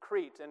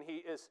Crete, and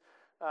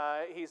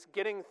he's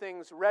getting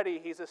things ready.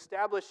 He's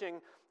establishing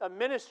a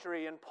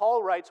ministry, and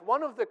Paul writes,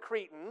 one of the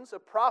Cretans, a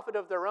prophet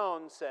of their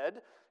own,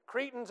 said,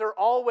 Cretans are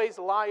always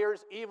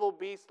liars, evil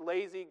beasts,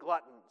 lazy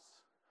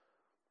gluttons.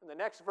 In the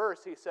next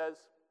verse, he says,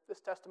 this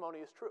testimony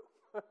is true.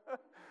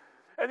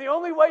 And the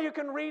only way you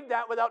can read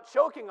that without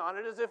choking on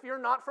it is if you're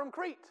not from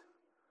Crete.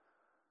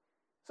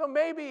 So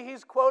maybe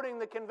he's quoting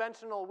the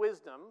conventional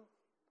wisdom.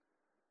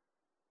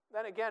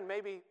 Then again,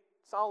 maybe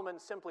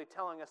Solomon's simply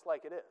telling us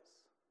like it is.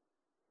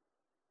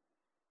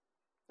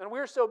 And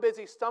we're so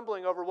busy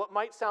stumbling over what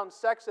might sound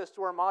sexist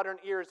to our modern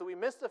ears that we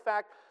miss the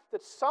fact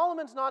that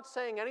Solomon's not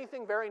saying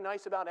anything very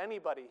nice about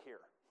anybody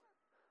here.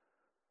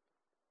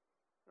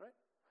 Right?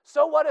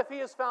 So what if he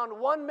has found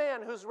one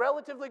man who's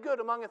relatively good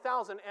among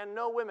 1,000 and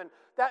no women?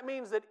 That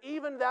means that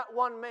even that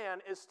one man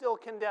is still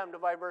condemned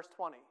by verse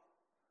 20.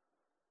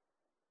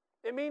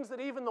 It means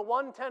that even the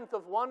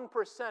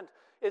 0.1%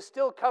 is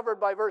still covered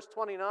by verse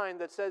 29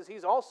 that says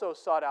he's also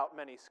sought out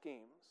many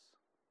schemes.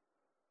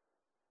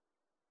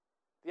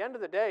 At the end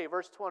of the day,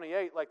 verse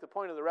 28, like the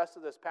point of the rest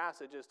of this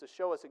passage, is to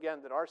show us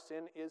again that our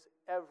sin is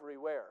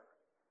everywhere.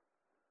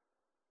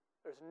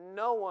 There's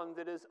no one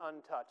that is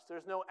untouched.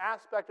 There's no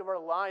aspect of our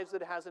lives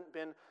that hasn't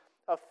been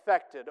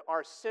affected.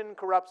 Our sin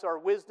corrupts our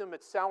wisdom,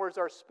 it sours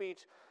our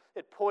speech,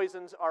 it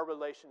poisons our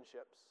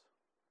relationships.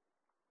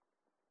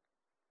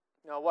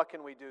 Now, what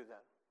can we do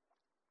then?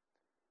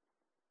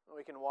 Well,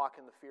 we can walk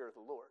in the fear of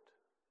the Lord.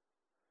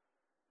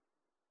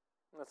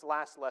 And that's the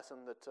last lesson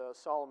that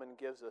Solomon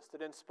gives us,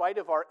 that in spite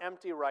of our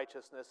empty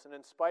righteousness and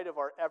in spite of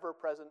our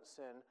ever-present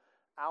sin,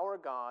 our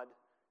God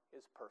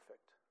is perfect.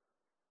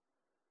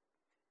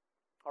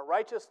 Our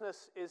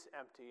righteousness is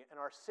empty and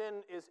our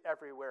sin is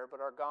everywhere,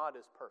 but our God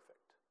is perfect.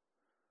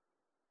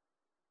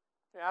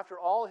 After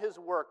all his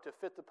work to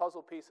fit the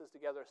puzzle pieces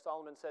together,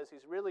 Solomon says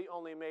he's really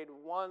only made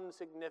one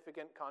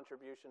significant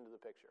contribution to the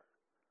picture.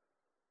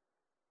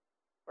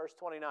 Verse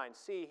 29,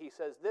 see, he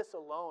says, this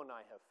alone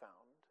I have found.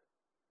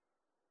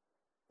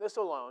 This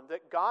alone,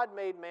 that God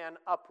made man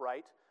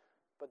upright,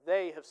 but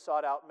they have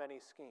sought out many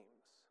schemes.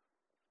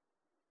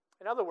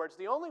 In other words,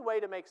 the only way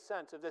to make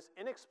sense of this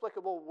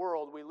inexplicable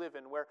world we live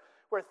in, where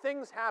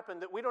things happen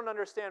that we don't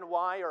understand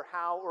why or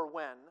how or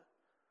when,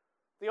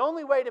 the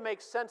only way to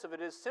make sense of it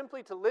is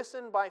simply to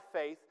listen by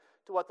faith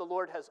to what the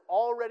Lord has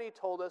already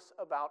told us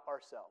about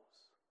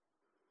ourselves.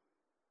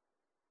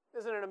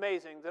 Isn't it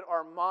amazing that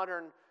our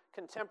modern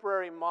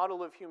contemporary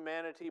model of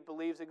humanity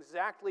believes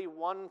exactly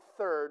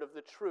 1/3 of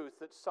the truth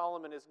that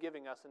Solomon is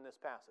giving us in this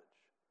passage,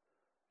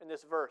 in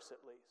this verse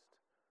at least?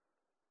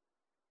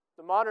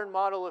 The modern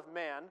model of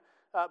man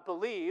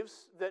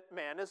believes that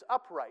man is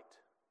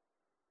upright.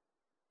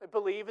 They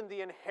believe in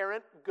the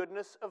inherent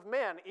goodness of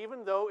man.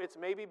 Even though it's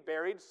maybe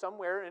buried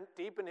somewhere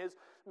deep in his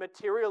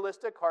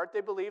materialistic heart,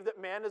 they believe that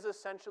man is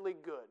essentially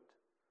good.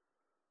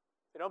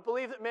 They don't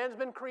believe that man's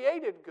been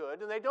created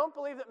good, and they don't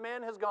believe that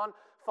man has gone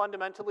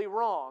fundamentally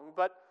wrong.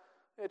 But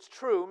it's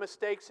true,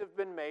 mistakes have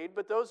been made,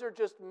 but those are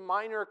just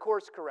minor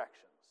course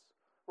corrections.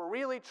 We're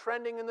really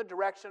trending in the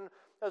direction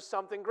of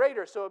something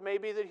greater. So it may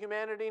be that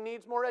humanity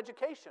needs more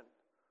education.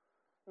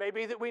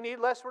 Maybe that we need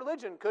less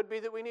religion. Could be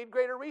that we need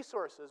greater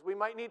resources. We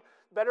might need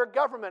better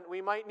government.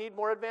 We might need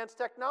more advanced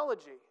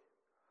technology.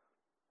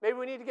 Maybe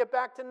we need to get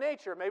back to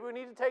nature. Maybe we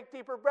need to take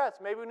deeper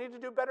breaths. Maybe we need to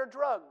do better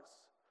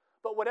drugs.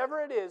 But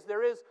whatever it is,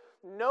 there is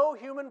no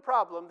human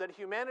problem that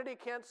humanity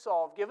can't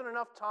solve. Given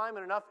enough time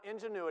and enough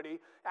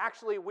ingenuity,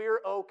 actually we're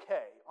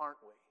okay,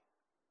 aren't we?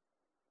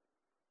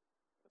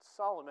 But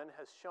Solomon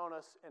has shown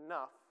us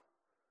enough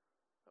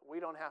that we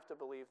don't have to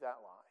believe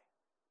that lie.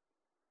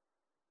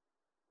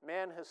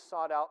 Man has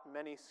sought out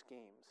many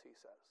schemes, he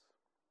says.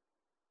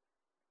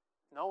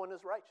 No one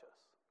is righteous.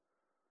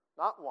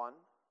 Not one.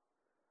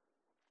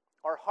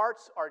 Our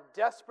hearts are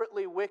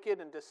desperately wicked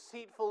and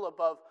deceitful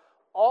above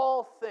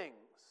all things.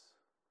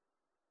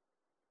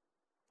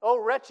 O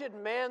wretched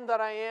man that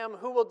I am,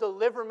 who will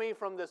deliver me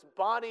from this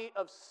body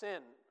of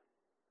sin?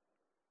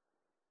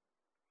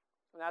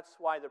 And that's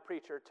why the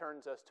preacher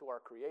turns us to our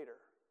Creator.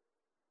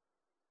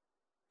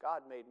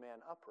 God made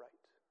man upright.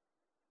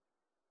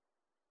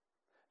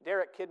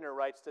 Derek Kidner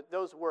writes that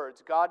those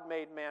words, God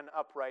made man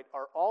upright,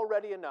 are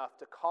already enough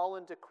to call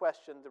into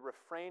question the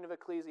refrain of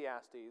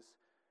Ecclesiastes,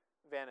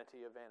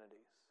 vanity of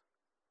vanities.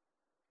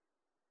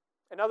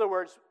 In other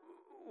words,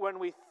 when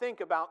we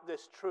think about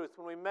this truth,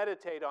 when we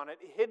meditate on it,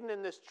 hidden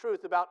in this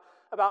truth about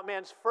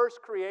man's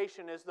first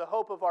creation is the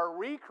hope of our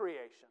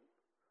recreation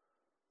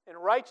in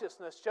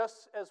righteousness,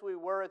 just as we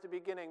were at the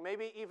beginning,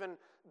 maybe even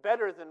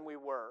better than we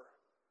were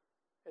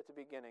at the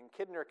beginning.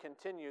 Kidner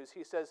continues,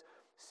 he says,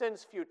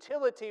 since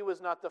futility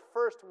was not the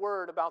first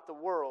word about the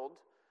world,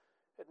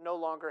 it no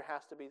longer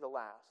has to be the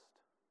last.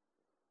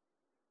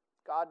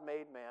 God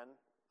made man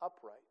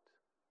upright.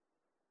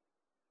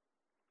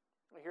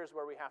 Here's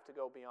where we have to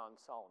go beyond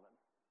Solomon.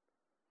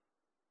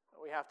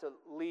 We have to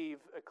leave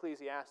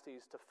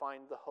Ecclesiastes to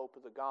find the hope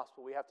of the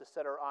gospel. We have to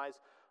set our eyes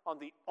on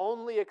the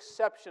only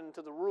exception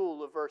to the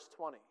rule of verse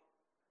 20.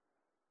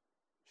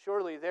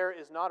 Surely there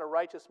is not a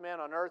righteous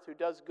man on earth who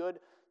does good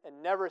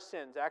and never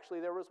sins. Actually,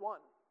 there was one.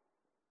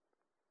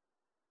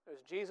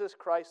 There's Jesus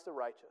Christ the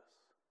righteous,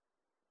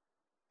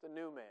 the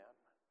new man,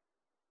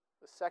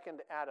 the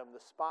second Adam, the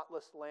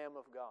spotless Lamb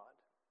of God.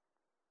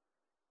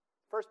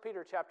 1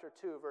 Peter chapter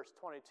 2, verse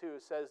 22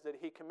 says that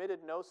he committed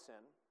no sin,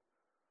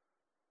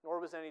 nor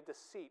was any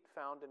deceit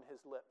found in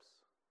his lips.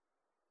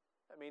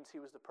 That means he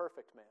was the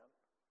perfect man.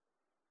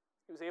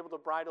 He was able to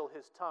bridle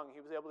his tongue.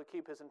 He was able to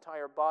keep his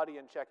entire body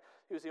in check.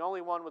 He was the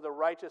only one with a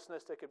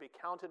righteousness that could be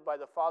counted by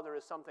the Father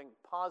as something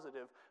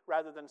positive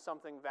rather than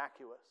something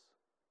vacuous.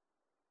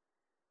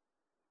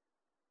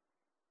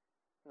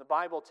 And the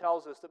Bible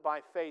tells us that by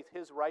faith,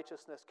 his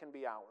righteousness can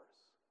be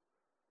ours,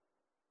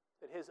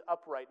 that his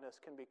uprightness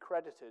can be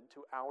credited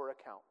to our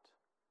account.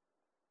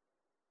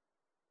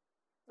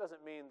 It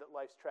doesn't mean that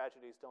life's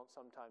tragedies don't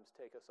sometimes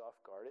take us off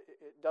guard.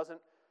 It doesn't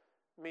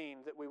mean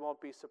that we won't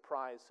be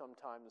surprised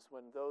sometimes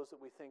when those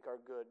that we think are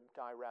good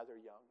die rather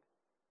young.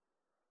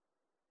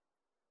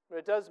 But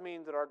it does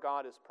mean that our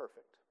God is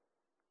perfect.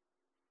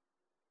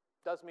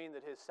 It does mean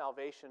that his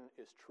salvation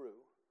is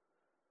true.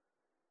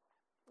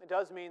 It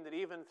does mean that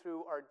even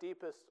through our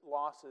deepest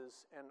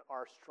losses and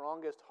our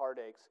strongest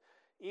heartaches,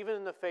 even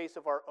in the face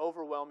of our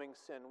overwhelming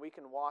sin, we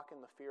can walk in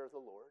the fear of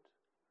the Lord.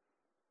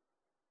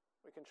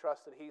 We can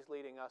trust that he's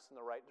leading us in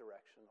the right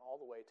direction all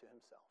the way to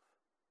himself.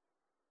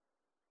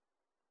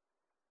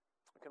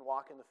 We can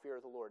walk in the fear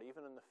of the Lord,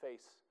 even in the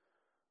face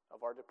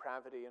of our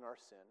depravity and our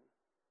sin,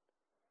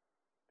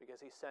 because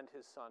he sent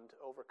his Son to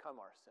overcome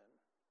our sin,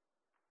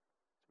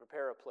 to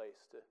prepare a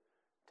place to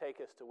take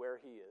us to where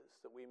he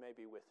is, that we may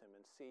be with him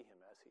and see him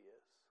as he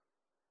is.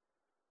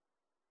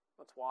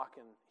 Let's walk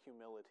in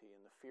humility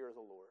and the fear of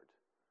the Lord,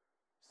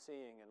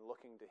 seeing and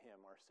looking to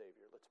him, our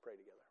Savior. Let's pray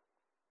together.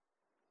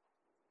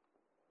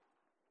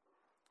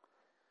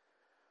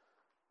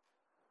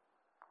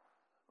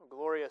 Oh,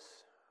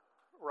 glorious,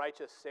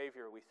 righteous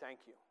Savior, we thank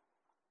you.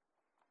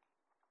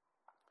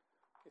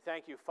 We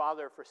thank you,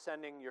 Father, for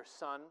sending your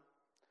Son.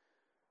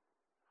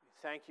 We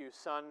thank you,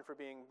 Son, for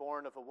being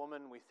born of a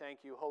woman. We thank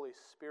you, Holy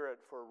Spirit,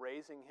 for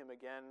raising him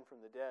again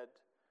from the dead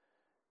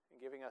and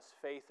giving us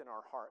faith in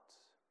our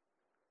hearts.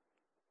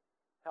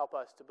 Help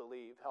us to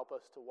believe. Help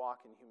us to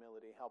walk in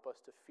humility. Help us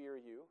to fear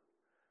you.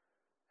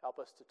 Help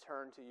us to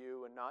turn to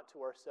you and not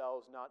to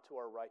ourselves, not to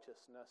our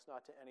righteousness,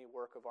 not to any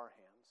work of our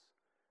hands.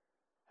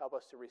 Help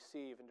us to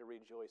receive and to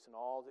rejoice in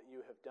all that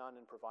you have done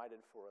and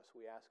provided for us.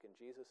 We ask in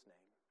Jesus'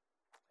 name.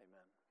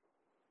 Amen.